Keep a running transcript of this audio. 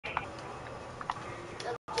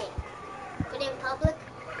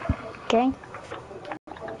Okay.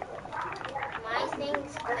 My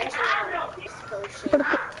thing's glitching out. This potion.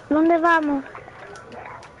 Porque, ¿dónde vamos?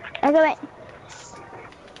 Ok, ven.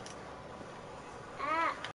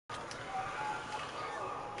 Ah.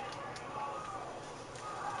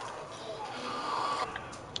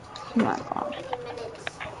 Oh my god. 20 minutes.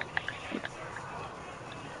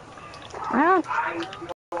 I don't.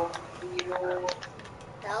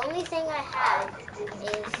 The only thing I have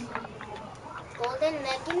is golden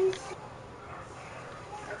leggings.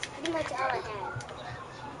 That's pretty much all I have.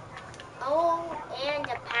 Oh, and a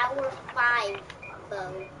power 5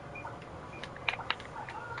 bow.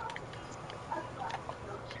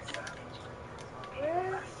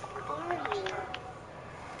 Where are you?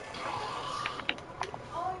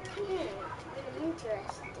 I'm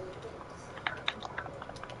interested.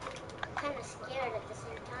 I'm kind of scared at the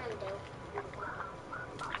same time, though.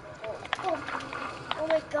 Oh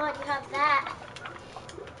my god, you have that.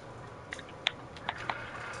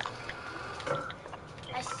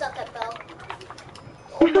 I suck at bow.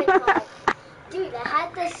 Oh my god. Dude, I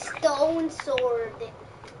had the stone sword.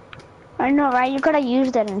 I know, right? You could have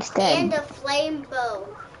used it instead. And a flame bow.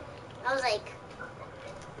 I was like,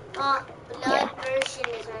 oh, blood version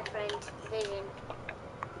is my friend. Vision.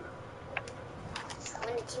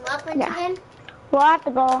 Want to team up again? We'll have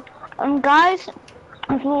to go. Guys,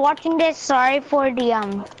 if you're watching this, sorry for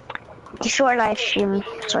the short live stream.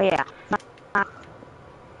 So yeah. Bye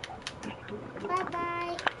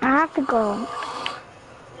bye. I have to go.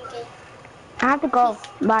 Okay. I have to go.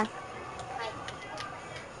 Bye. Bye.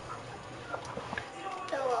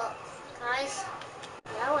 So, guys,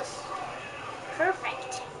 that was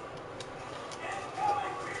perfect.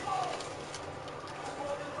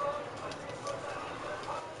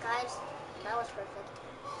 Guys, that was perfect.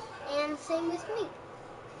 And same with me.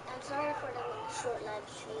 I'm sorry for the short live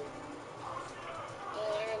stream.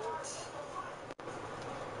 And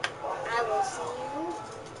I will see you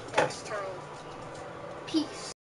next time. Peace.